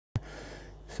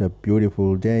a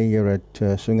beautiful day here at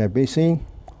Sungai BC.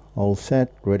 All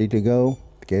set, ready to go.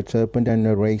 Gates opened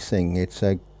and racing. It's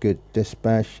a good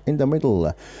dispatch in the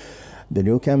middle. The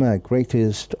newcomer,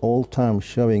 greatest all-time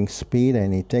showing speed,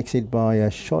 and he takes it by a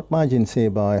short margin, say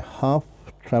by half.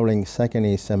 Travelling second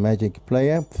is a Magic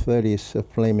Player, third is a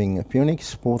Flaming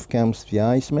Phoenix, fourth comes the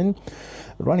Iceman.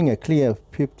 Running a clear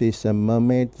fifth is a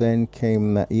Mermaid, then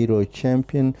came Hero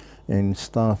Champion, and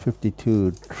Star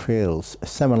 52 trails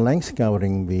 7 lengths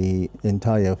covering the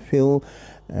entire field.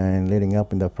 And leading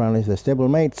up in the front is the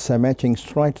stablemates, matching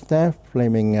straight there,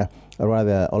 Flaming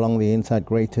rather along the inside,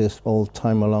 greatest all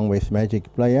time along with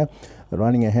Magic Player.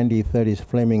 Running a handy third is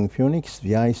Flaming Phoenix,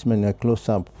 the Iceman a close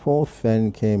up fourth,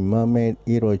 then came Mermaid,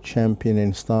 Hero Champion,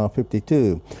 and Star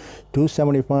 52.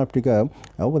 275 to go.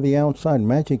 Over the outside,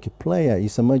 Magic Player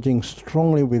is emerging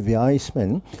strongly with the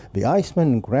Iceman. The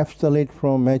Iceman grabs the lead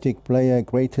from Magic Player,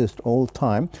 greatest all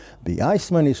time. The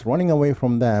Iceman is running away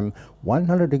from them.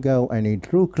 100 to go, and he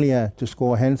drew clear to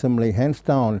score handsomely, hands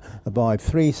down by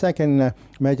 3 seconds.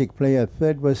 Magic Player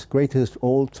third was greatest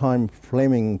all time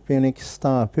Flaming Phoenix,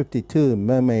 Star 52,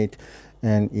 Mermaid,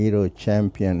 and Hero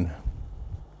Champion.